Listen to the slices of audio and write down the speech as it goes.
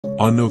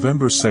On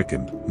November 2,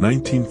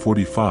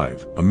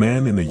 1945, a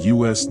man in a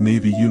U.S.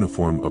 Navy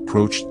uniform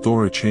approached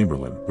Thora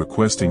Chamberlain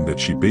requesting that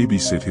she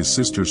babysit his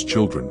sister's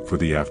children for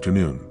the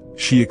afternoon.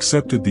 She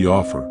accepted the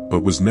offer,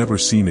 but was never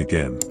seen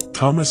again.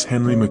 Thomas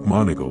Henry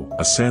McMonigal,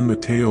 a San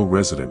Mateo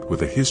resident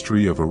with a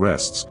history of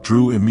arrests,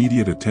 drew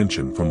immediate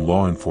attention from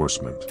law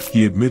enforcement.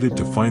 He admitted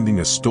to finding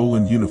a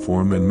stolen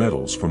uniform and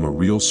medals from a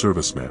real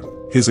serviceman.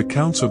 His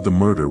accounts of the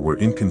murder were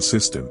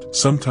inconsistent,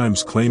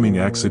 sometimes claiming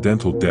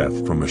accidental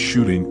death from a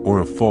shooting or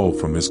a fall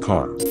from his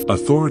car.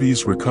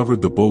 Authorities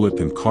recovered the bullet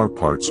and car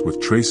parts with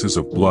traces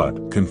of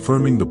blood,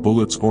 confirming the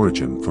bullet's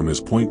origin from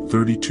his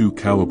 .32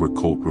 caliber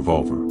Colt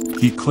revolver.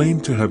 He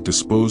claimed to have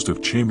disposed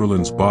of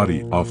Chamberlain's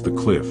body off the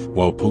cliff,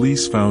 while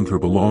police found her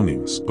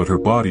belongings, but her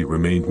body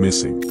remained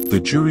missing. The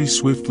jury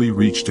swiftly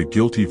reached a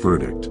guilty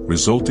verdict,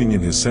 resulting in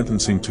his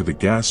sentencing to the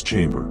gas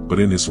chamber, but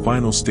in his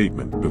final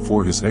statement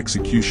before his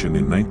execution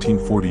in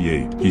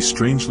 1948, he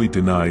strangely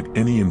denied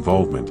any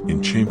involvement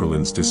in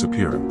Chamberlain's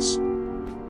disappearance.